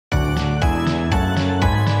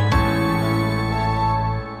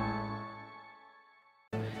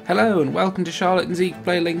Hello and welcome to Charlotte and Zeke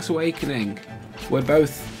Play Link's Awakening. We're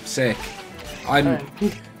both sick.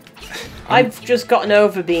 I've just gotten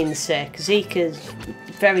over being sick. Zeke is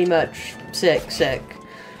very much sick.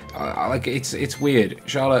 Like it's weird.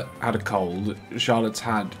 Charlotte had a cold. Charlotte's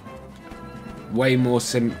had way more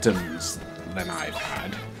symptoms than I've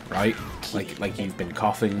had, right? Like you've been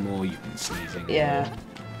coughing more, you've been sneezing Yeah. more.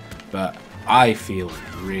 But I feel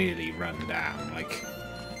really run down. Like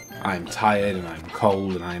I'm tired and I'm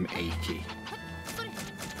cold and I'm achy.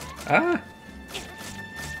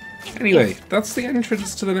 Anyway, that's the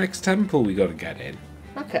entrance to the next temple we gotta get in.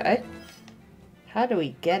 Okay. How do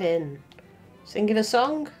we get in? Singing a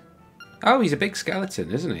song? Oh, he's a big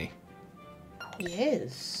skeleton, isn't he? He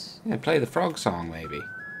is. Yeah, play the frog song, maybe.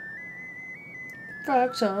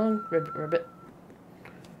 Frog song. Ribbit, ribbit.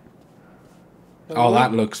 Oh,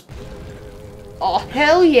 that looks... Oh,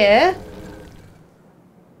 hell yeah!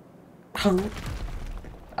 Oh.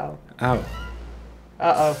 Oh.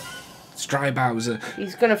 Uh-oh. It's Dry Bowser.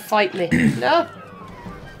 He's gonna fight me. No!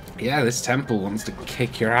 Yeah, this temple wants to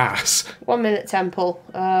kick your ass. 1 minute, temple.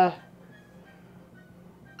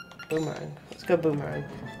 Boomerang. Let's go boomerang.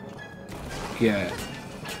 Yeah.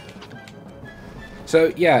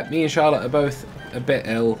 So, yeah, me and Charlotte are both a bit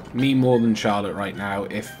ill. Me more than Charlotte right now,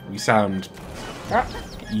 if we sound,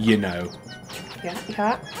 you know,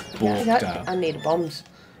 bulked up. I need a bombs.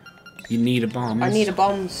 You need a bomb. I need a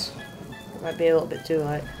bombs. It might be a little bit too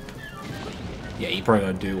late. Yeah, you probably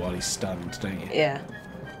gotta do it while he's stunned, don't you? Yeah.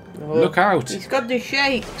 Oh, Look out! He's got the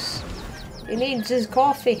shakes. He needs his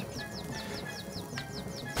coffee.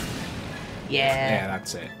 Yeah,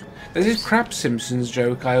 that's it. There's this crap Simpsons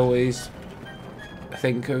joke I always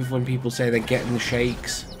think of when people say they're getting the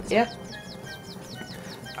shakes. Yeah.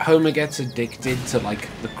 Homer gets addicted to, like,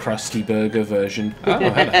 the Krusty Burger version. Oh,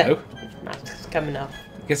 hello. Matt's coming up.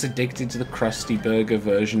 Gets addicted to the Krusty Burger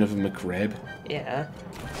version of a McRib. Yeah.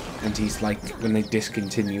 And he's like, when they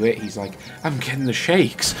discontinue it, he's like, I'm getting the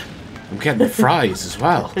shakes. I'm getting the fries as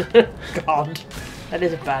well. God. That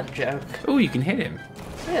is a bad joke. Oh, you can hit him.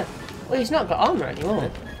 Yeah. Well, he's not got armor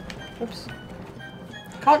anymore. Oops.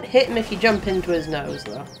 Can't hit him if you jump into his nose,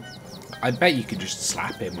 though. I bet you could just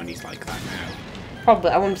slap him when he's like that now.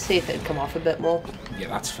 Probably. I want to see if it'd come off a bit more. Yeah,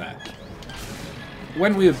 that's fair.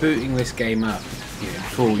 When we were booting this game up, you know,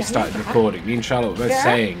 before we started recording, me and Charlotte were both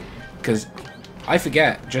saying, because I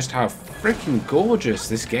forget just how freaking gorgeous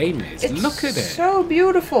this game is. Look at it. It's so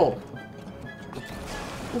beautiful.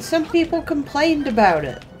 And some people complained about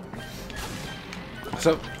it.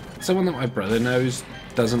 So, someone that my brother knows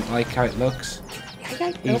doesn't like how it looks.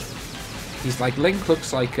 He's like, Link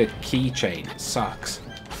looks like a keychain. It sucks.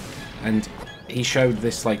 And he showed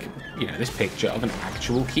this, like, you know, this picture of an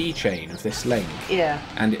actual keychain of this Link. Yeah.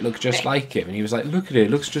 And it looked just like him. And he was like, look at it.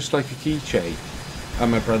 It looks just like a keychain.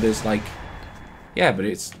 And my brother's like, yeah, but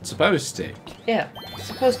it's supposed to. Yeah. It's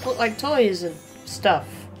supposed to look like toys and stuff.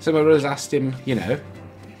 So my brother's asked him, you know,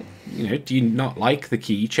 do you not like the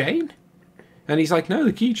keychain? And he's like, no,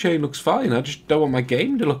 the keychain looks fine. I just don't want my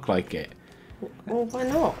game to look like it. Well, why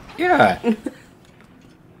not? Yeah.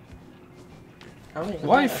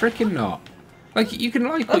 Why know. frickin' not? Like, you can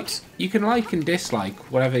like and dislike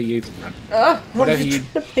whatever you whatever you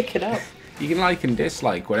pick it up. You can like and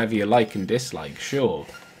dislike whatever you like and dislike, sure.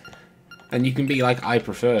 And you can be like, I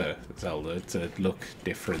prefer Zelda to look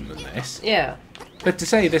different than this. Yeah. But to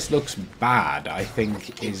say this looks bad, I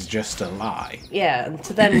think, is just a lie. Yeah, and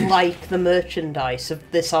to then like the merchandise of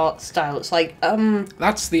this art style, it's like,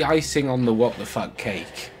 That's the icing on the what the fuck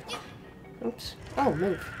cake. Oops. Oh,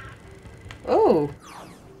 move. Oh.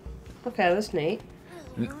 Okay, that's neat.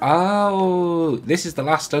 Oh, this is the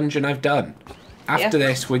last dungeon I've done. After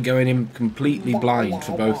this, we're going in completely blind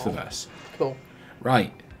for both of us. Cool.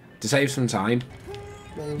 Right. To save some time,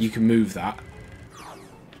 you can move that.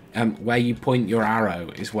 Where you point your arrow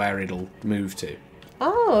is where it'll move to.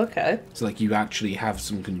 Oh, okay. So, like, you actually have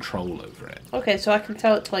some control over it. Okay, so I can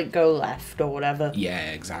tell it to, like, go left or whatever.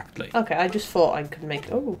 Yeah, exactly. Okay, I just thought I could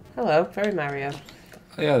make... Oh, hello. Very Mario.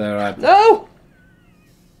 Yeah, they're right. No!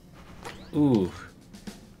 Ooh.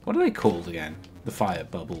 What are they called again? The fire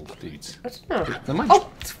bubble dudes. I don't know.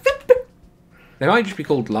 They might just be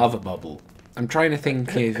called lava bubble. I'm trying to think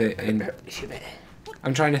of it in...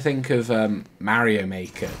 I'm trying to think of Mario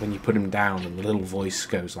Maker, when you put him down and the little voice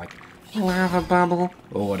goes like, lava bubble,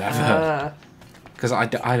 or whatever. Because I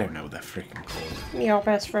don't know what they're freaking called. Your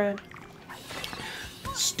best friend.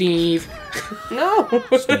 Steve. No.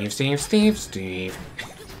 Steve. Steve.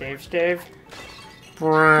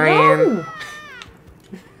 Brian. No.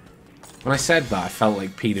 When I said that, I felt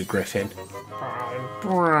like Peter Griffin.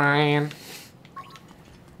 Brian.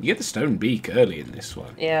 You get the stone beak early in this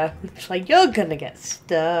one. Yeah. It's like, you're gonna get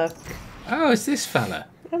stuck. Oh, it's this fella.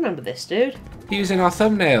 I remember this dude. He was in our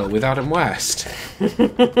thumbnail with Adam West.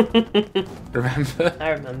 Remember? I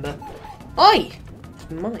remember. Oi! It's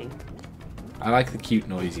mine. I like the cute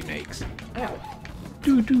noise he makes. Ow.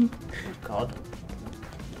 Doo doo. Oh, God.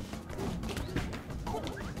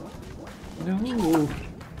 No.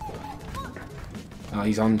 Oh,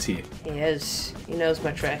 he's onto you. He is. He knows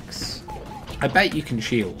my tricks. I bet you can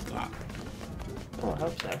shield that. Oh, I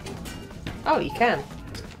hope so. Oh, you can.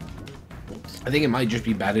 I think it might just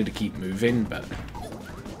be better to keep moving, but...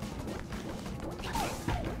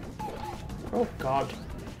 Oh, God.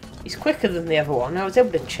 He's quicker than the other one. I was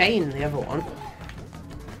able to chain the other one.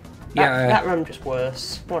 Yeah. That run just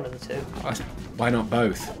worse. One of the two. Why not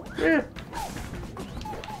both? Yeah.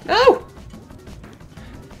 No!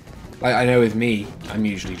 Like, I know with me, I'm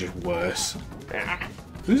usually just worse. Ah.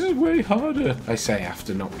 This is way harder, I say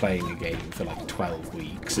after not playing a game for like 12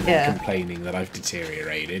 weeks and then complaining that I've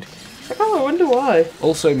deteriorated. Oh, I wonder why.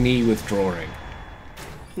 Also me withdrawing.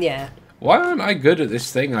 Yeah. Why aren't I good at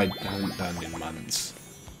this thing I haven't done in months?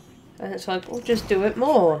 And it's like, well, just do it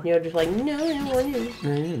more. And you're just like, no, I don't want to.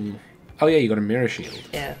 Mm. Oh yeah, you got a mirror shield.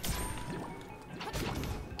 Yeah.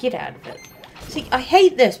 Get out of it. See, I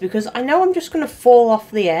hate this because I know I'm just going to fall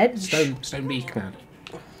off the edge. Stone beak, man.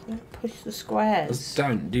 Push the squares.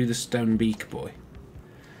 Don't do the stone beak, boy.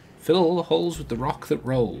 Fill all the holes with the rock that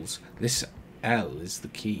rolls. This L is the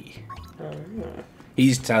key. Oh.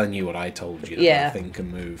 He's telling you what I told you that that thing can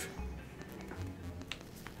move.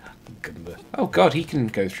 Oh god, he can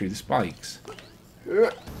go through the spikes.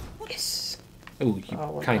 Yes. Oh,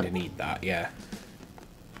 you kind of need that, yeah.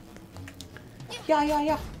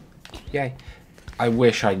 Yeah. Yay. I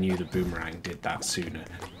wish I knew the boomerang did that sooner.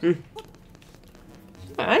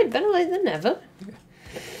 Alright, better late than never.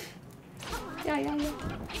 Yeah.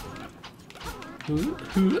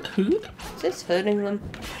 Is this hurting them?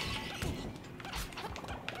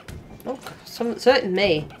 Oh god, something's hurting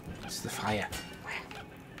me. It's the fire.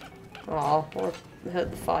 Oh, or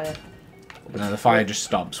hurt the fire. No, the fire just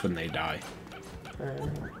stops when they die.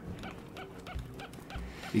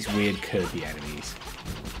 These weird Kirby enemies.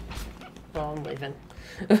 Oh, I'm leaving.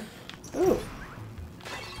 Ooh.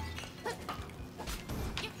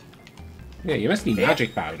 Yeah, you must need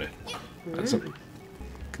magic powder.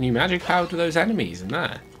 Can you magic powder those enemies in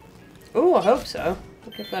there? Oh, I hope so.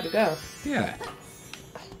 I'll give that a go. Yeah.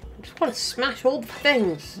 I just want to smash all the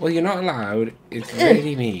things. Well, you're not allowed. It's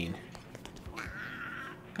really mean.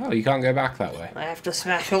 Oh, you can't go back that way. I have to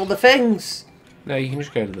smash all the things. No, you can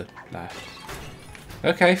just go to the left.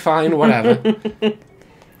 Okay, fine, whatever.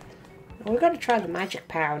 Well, we've got to try the magic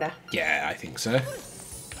powder. Yeah, I think so.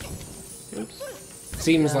 Oops.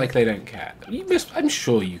 Seems like they don't care. I'm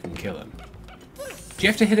sure you can kill him. Do you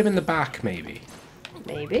have to hit him in the back, maybe?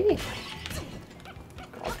 Maybe.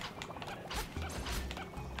 God.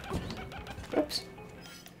 Oops.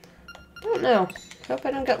 Don't know. Hope I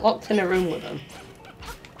don't get locked in a room with them.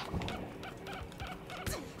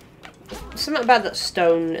 Something about that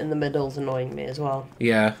stone in the middle is annoying me as well.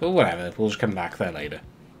 Yeah, well, whatever. We'll just come back there later.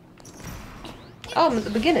 Oh, I'm at the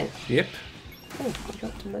beginning. Yep. Oh, I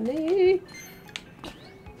dropped my knee.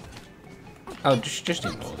 Oh, just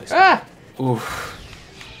ignore this. Ah! Oof.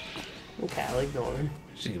 Okay, I'll ignore him.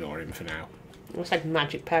 Just ignore him for now. Looks like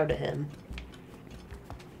magic powder him.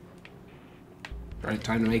 Right,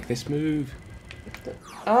 time to make this move.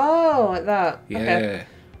 Oh, like that. Yeah. Okay.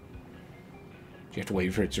 Do you have to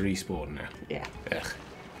wait for it to respawn now? Yeah. Ugh.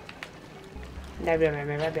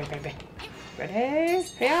 Ready?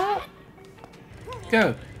 Yeah.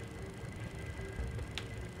 Go.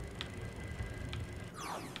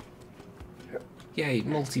 Yay,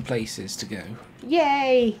 multi-places to go.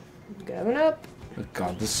 Yay! Going up. Oh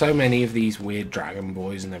god, there's so many of these weird dragon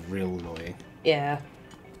boys and they're real annoying. Yeah.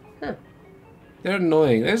 Huh. They're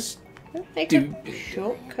annoying. There's... Make a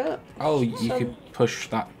shortcut. Oh, you could push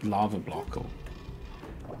that lava block up.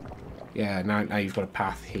 Yeah, now you've got a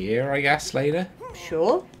path here, I guess, later.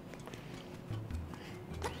 Sure.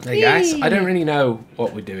 I guess. I don't really know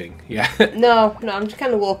what we're doing. Yeah. No, I'm just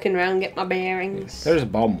kind of walking around, get my bearings. There's a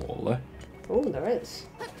bomb wall, though. Oh, there is.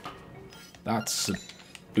 That's a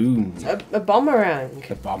boom. A boomerang.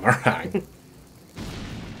 A boomerang.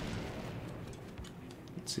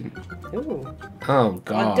 Ooh. Oh,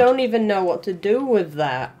 God. I don't even know what to do with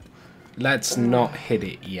that. Let's not hit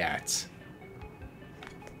it yet.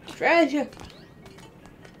 Treasure.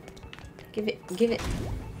 Give it.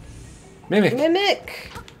 Mimic.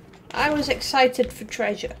 Mimic. I was excited for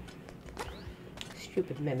treasure.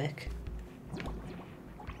 Stupid mimic.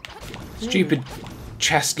 Stupid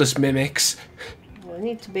chestless mimics. Well, we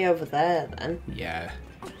need to be over there then. Yeah.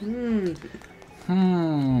 And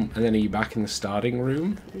then are you back in the starting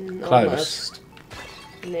room? Close. Almost.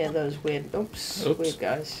 Near those weird... Oops. Weird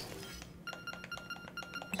guys.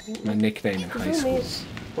 My nickname in high school.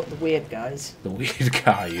 What, the weird guys? The weird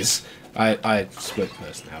guys. I had split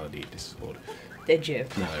personality disorder. Did you?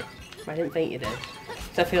 No. I didn't think you did.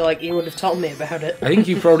 So I feel like you would have told me about it. I think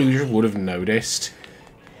you probably just would have noticed.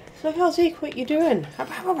 It's like, oh Zeke, what you doing? What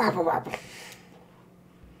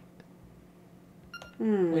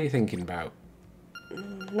are you thinking about?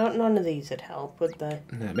 None of these would help, would they?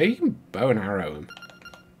 No, maybe you can bow and arrow him.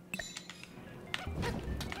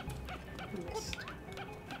 Missed.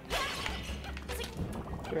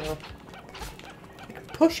 No. I can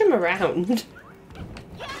push him around.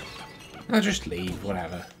 I'll just leave,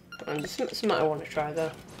 whatever. There's something I want to try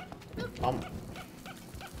though.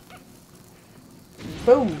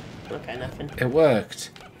 Boom. Okay, nothing. It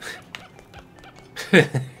worked.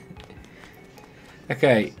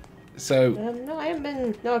 Okay, so... No, I haven't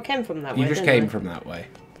been... No, I came from that way, You just came from that way.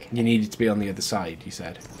 You needed to be on the other side, you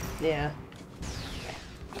said. Yeah.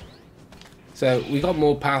 So, we got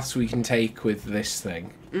more paths we can take with this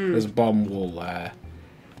thing. There's a bomb wall there.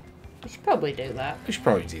 We should probably do that. We should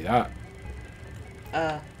probably do that.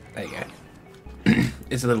 There you go.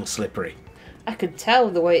 It's a little slippery. I could tell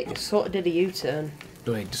the way it sort of did a U-turn.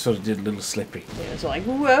 The way it sort of did a little slippery. Yeah, it was like,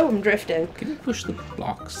 whoa, I'm drifting. Can you push the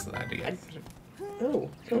blocks there to get... Oh,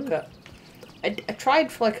 shortcut. I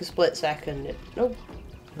tried for like a split second. Nope.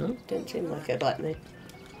 Oh. Didn't seem like it'd let me.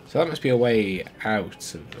 So that must be a way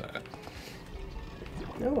out of that.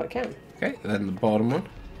 No, I can. Okay, then the bottom one.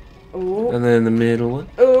 Oh. And then the middle one.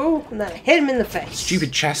 Oh, and then I hit him in the face.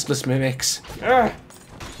 Stupid chestless mimics. Urgh.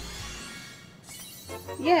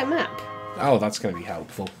 Yeah, map. Oh, that's going to be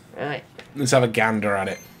helpful. Right. Let's have a gander at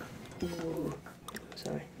it. Ooh.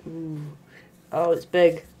 Sorry. Ooh. Oh, it's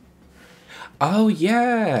big. Oh,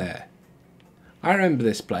 yeah. I remember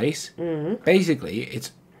this place. Basically,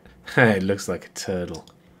 it's... it looks like a turtle.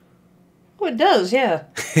 Oh, it does, yeah.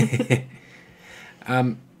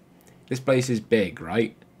 This place is big,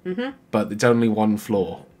 right? But it's only one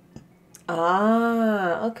floor.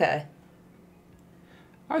 Ah, okay.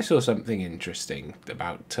 I saw something interesting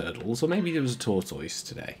about turtles, or maybe there was a tortoise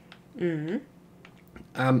today.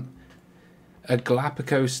 A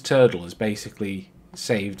Galapagos turtle has basically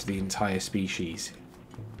saved the entire species.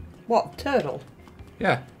 What, turtle?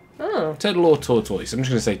 Yeah. Oh. Turtle or tortoise. I'm just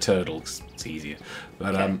going to say turtle because it's easier.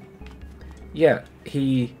 But, Okay. yeah,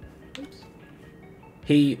 he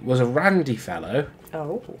was a randy fellow,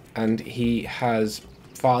 Oh. and he has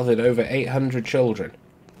fathered over 800 children.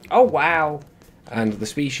 Oh, wow. And the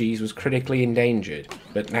species was critically endangered,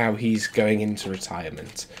 but now he's going into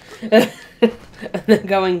retirement. And then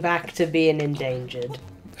going back to being endangered.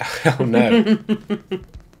 Oh no.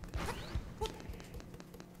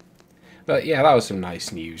 But yeah, that was some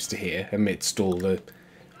nice news to hear amidst all the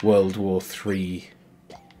World War III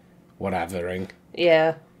whatevering.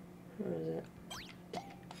 Yeah. Where is it?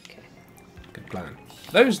 Okay. Good plan.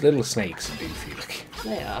 Those little snakes are goofy looking.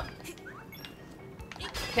 They are.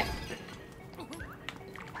 Yeah.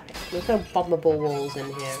 There's no bombable walls in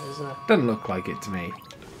here, is there? Doesn't look like it to me.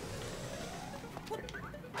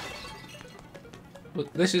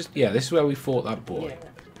 But this is where we fought that boy. Yeah.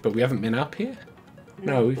 But we haven't been up here?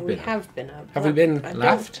 No, we've We been. have been up. Have we been I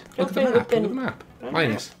left? don't Look at the think map. we've Look at the map. been-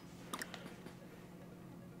 Minus.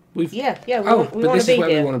 We've. Yeah, we Oh, want but this to is be where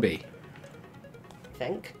here, we want to be. I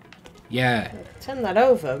think. Yeah. Turn that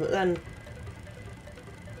over, but then...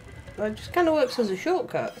 Well, it just kind of works as a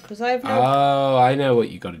shortcut, because I have Oh, I know what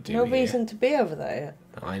you got to do no here. reason to be over there.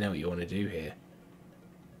 I know what you want to do here.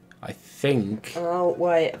 I think... Oh,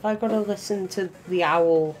 wait, have I got to listen to the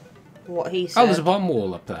owl, what he said? Oh, there's a bomb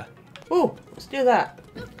wall up there. Ooh, let's do that.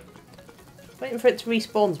 Waiting for it to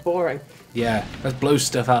respawn's boring. Yeah, let's blow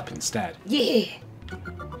stuff up instead. Yeah!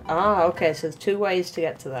 Ah, okay, so there's two ways to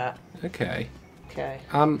get to that. Okay. Okay.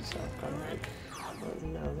 So Um. I've gone like... Oh,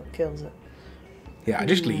 no, that kills it. Yeah, I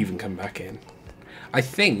just leave and come back in. I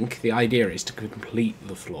think the idea is to complete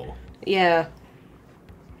the floor. Yeah.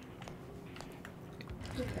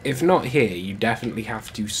 If not here, you definitely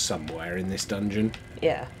have to somewhere in this dungeon.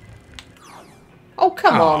 Yeah. Oh,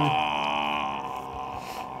 come on! Ah.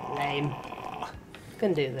 Lame.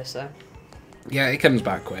 Can do this, though. Yeah, it comes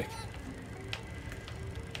back quick.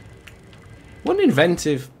 What an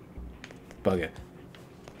inventive bugger.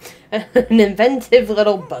 An inventive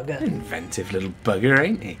little bugger. Inventive little bugger,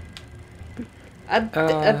 ain't he?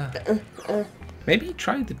 Maybe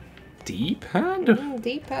try the D-pad?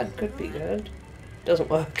 D-pad could be good. Doesn't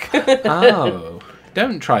work. Oh,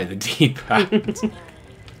 don't try the D-pad.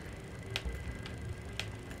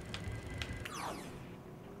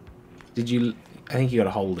 Did you... I think you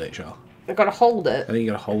gotta hold it, Char. I gotta hold I it. think you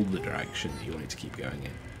gotta hold the direction that you want it to keep going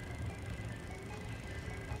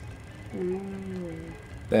in.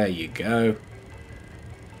 There you go.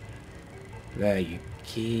 There you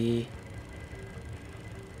go.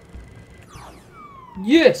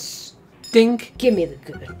 Yes! Dink! Give me the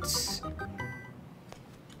goods.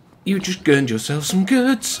 You just earned yourself some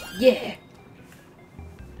goods. Yeah!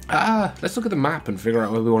 Let's look at the map and figure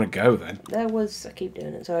out where we want to go then. There was... I keep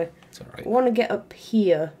doing it, sorry. It's alright. I want to get up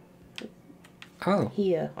here. Oh.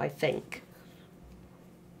 Here, I think.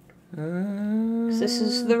 'Cause this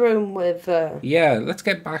is the room with... Yeah, let's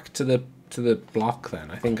get back to the block then.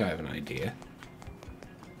 I think I have an idea.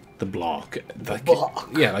 The block. Like,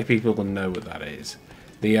 block. Yeah, like people will know what that is.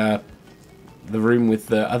 The room with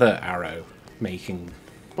the other arrow making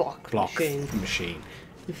block machine.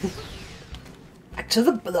 Back to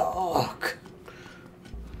the block.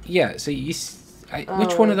 Yeah, so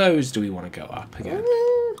which one of those do we want to go up again?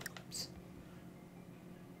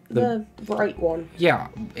 The right one. Yeah,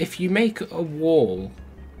 if you make a wall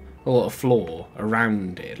or a floor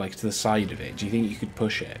around it, like to the side of it, do you think you could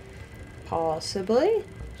push it? Possibly.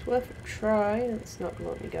 It's worth a try. It's not going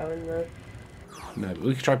to let me go in there. No, but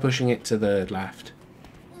we could try pushing it to the left.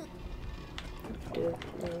 No,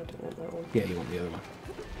 I don't want that one. Yeah, you want the other one.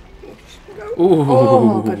 Ooh. Ooh.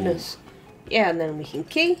 Oh, goodness. Yeah, and then we can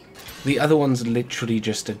key. The other one's literally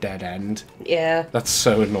just a dead end. Yeah. That's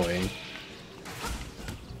so annoying.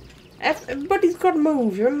 Everybody's got to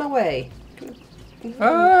move. You're in my way.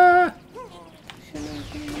 I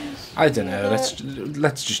don't know.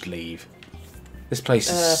 Let's just leave. This place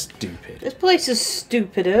is stupid. This place is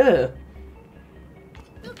stupider.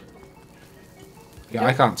 Yeah,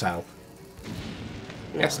 I can't tell.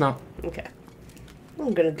 No. Guess not. Okay.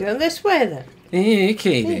 I'm gonna go this way then.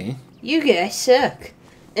 Okay then. You guys suck.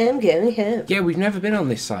 I'm going home. Yeah, we've never been on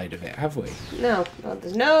this side of it, have we? No,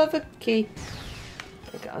 there's no other key.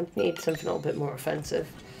 Okay, I need something a little bit more offensive.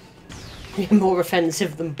 More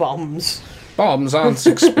offensive than bombs. Bombs aren't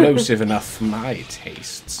explosive enough for my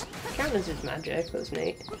tastes. Counters is magic, that's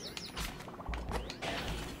neat.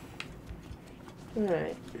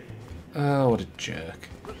 Alright. Oh, what a jerk.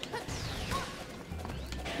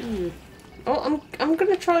 Oh, I'm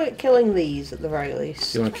gonna try killing these at the very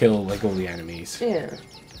least. You want to kill, like, all the enemies? Yeah.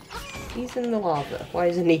 He's in the lava. Why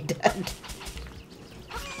isn't he dead?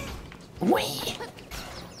 Whee!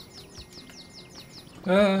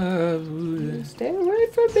 Stay away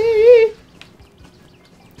from me!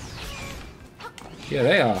 Yeah,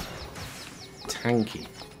 they are tanky.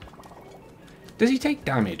 Does he take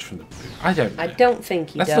damage from the boot? I don't know. I don't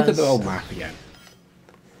think he does. Let's look at the old map again.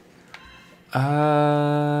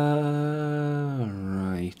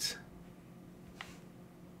 Right.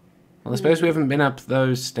 Well, I suppose we haven't been up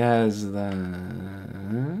those stairs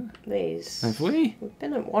there. These. Have we? We've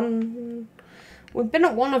been at one. We've been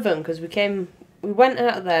at one of them because we went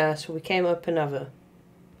out of there, so we came up another.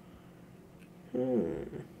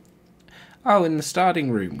 Oh, in the starting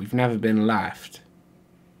room, we've never been left.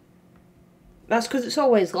 That's because it's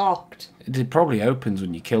always locked. It probably opens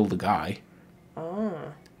when you kill the guy.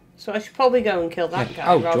 Ah. So I should probably go and kill that guy.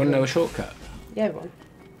 Oh, do you want to know a shortcut? Yeah, go on.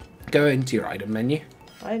 Go into your item menu.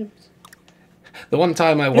 Items. The one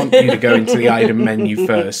time I want you to go into the item menu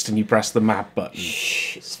first and you press the map button.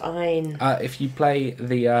 Shh, it's fine. If you play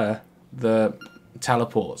the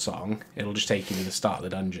teleport song, it'll just take you to the start of the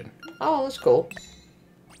dungeon. Oh, that's cool.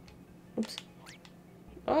 Oops.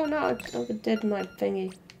 Oh no, I overdid my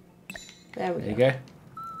thingy. There we There go. you go.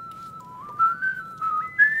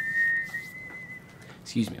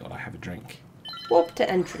 Excuse me while I have a drink. Warp to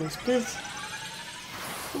entrance, please.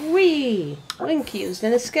 Whee! Link used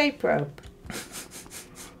an escape rope.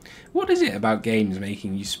 What is it about games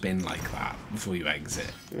making you spin like that before you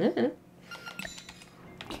exit?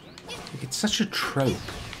 It's such a trope.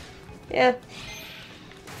 Yeah.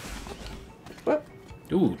 Whoop.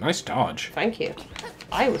 Ooh, nice dodge. Thank you.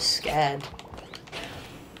 I was scared.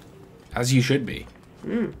 As you should be.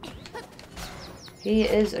 He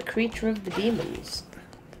is a creature of the demons.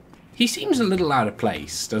 He seems a little out of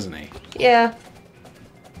place, doesn't he? Yeah.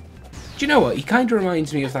 Do you know what? He kind of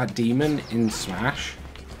reminds me of that demon in Smash.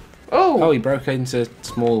 Oh! Oh, he broke into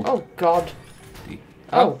small... Oh, God.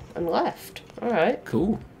 Oh, and left. Alright.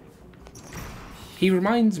 Cool. He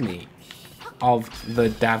reminds me of the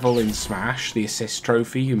devil in Smash, the assist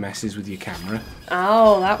trophy who messes with your camera.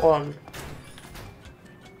 Oh, that one.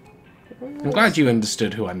 I'm glad you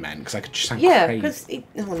understood who I meant, because I could just sound Yeah, crazy. because he...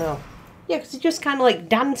 Oh, no. Yeah, because he just kind of, like,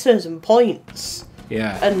 dances and points.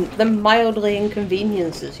 Yeah. And then mildly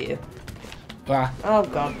inconveniences you. Ah, Oh,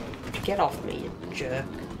 God. Get off me, you jerk.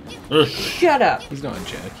 Shut up. He's not a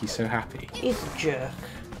jerk. He's so happy. He's a jerk.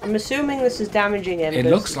 I'm assuming this is damaging him. It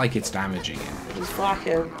looks like it's damaging him. He's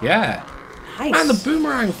flashing. Yeah. Nice. Man, the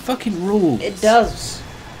boomerang fucking rules. It does.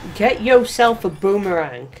 Get yourself a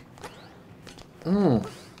boomerang. Mm.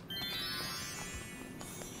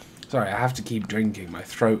 Sorry, I have to keep drinking. My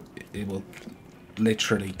throat, it will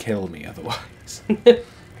literally kill me otherwise.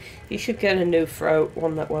 You should get a new throat,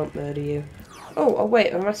 one that won't murder you. Oh,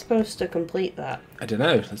 wait, am I supposed to complete that? I don't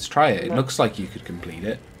know. Let's try it. It looks like you could complete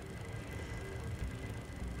it.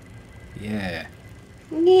 Yeah.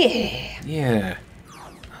 Yeah. Yeah.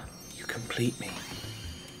 You complete me.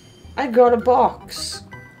 I got a box.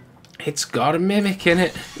 It's got a mimic in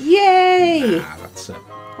it. Yay! Ah, that's it.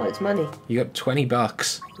 Oh, it's money. You got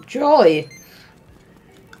 $20. Joy.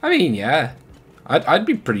 I mean, yeah. I'd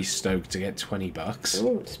be pretty stoked to get $20.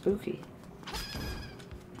 Oh, it's spooky.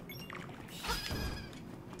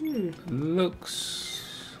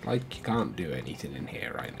 Looks like you can't do anything in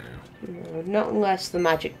here right now. No, not unless the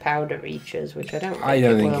magic powder reaches, which I don't think I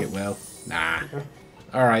don't it think will. it will. Nah.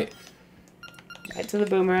 Alright. Back to the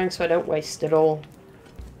boomerang so I don't waste it all.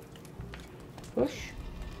 Push.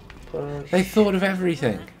 Push. They thought of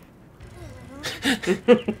everything. I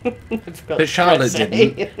forgot But Charlotte to say.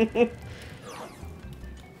 didn't.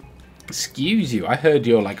 Excuse you, I heard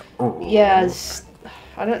you're like... "Oh." Yeah,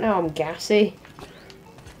 I don't know, I'm gassy.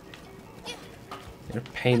 You're a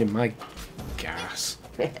pain in my gas.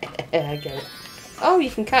 I get it. Oh, you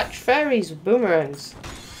can catch fairies with boomerangs.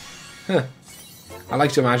 Huh. I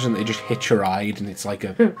like to imagine they just hitch a ride and it's like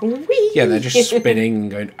a... Whee! Yeah, they're just spinning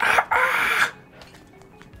and going... Ah, ah.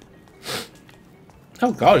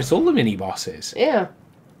 Oh god, it's all the mini-bosses. Yeah.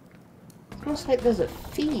 Almost like there's a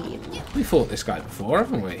theme. We fought this guy before,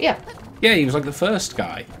 haven't we? Yeah. Yeah, he was like the first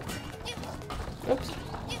guy. Oops.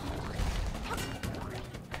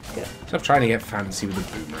 Good. Stop trying to get fancy with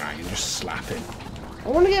the boomerang and just slap him. I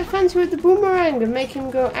want to get fancy with the boomerang and make him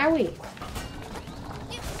go owie.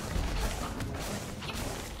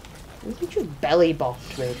 Look at your belly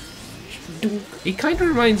bopped me. He kind of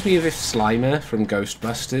reminds me of if Slimer from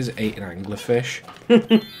Ghostbusters ate an anglerfish.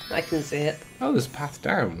 I can see it. Oh, there's a path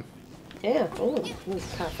down. Yeah. Oh,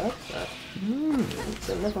 there's a path up there. It's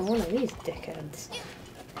another one of these dickheads.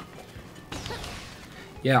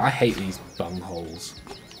 Yeah, I hate these bungholes.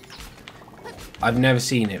 I've never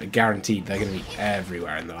seen it, but guaranteed they're going to be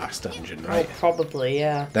everywhere in the last dungeon, right? Oh, probably,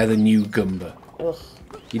 yeah. They're the new Goomba. Ugh.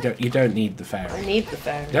 You don't need the I fairy. need the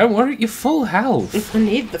fairy. Don't worry, you're full health. I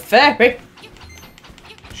need the fairy.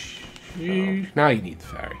 Now you need the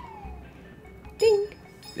fairy. Ding.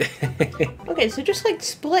 Okay, so just like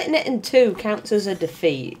splitting it in two counts as a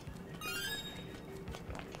defeat.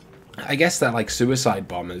 I guess they're like suicide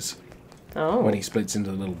bombers Oh. when he splits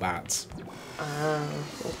into the little bats. Ah.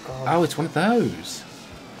 Oh god. Oh, it's one of those.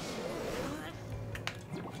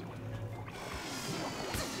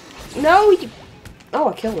 No, you... Oh,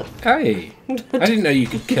 I killed it. Hey, I didn't know you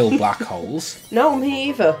could kill black holes. No, me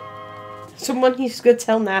either. Someone needs to go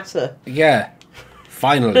tell NASA. Yeah,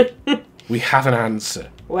 finally, we have an answer.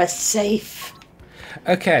 We're safe.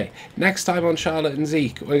 Okay, next time on Charlotte and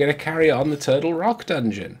Zeke, we're going to carry on the Turtle Rock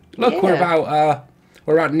dungeon. Look, Yeah.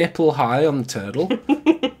 we're about nipple high on the turtle.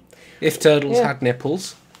 If turtles had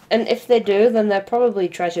nipples. And if they do, then they're probably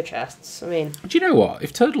treasure chests. I mean... Do you know what?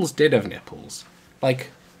 If turtles did have nipples, like,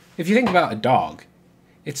 if you think about a dog,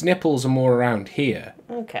 its nipples are more around here,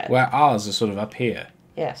 Okay. where ours are sort of up here.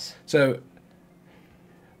 Yes. So,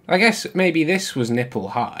 I guess maybe this was nipple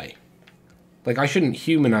high. Like, I shouldn't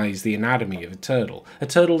humanize the anatomy of a turtle. A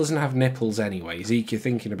turtle doesn't have nipples anyway. Zeke, you're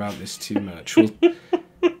thinking about this too much.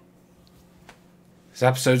 This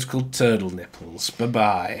episode's called Turtle Nipples.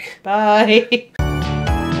 Bye-bye. Bye.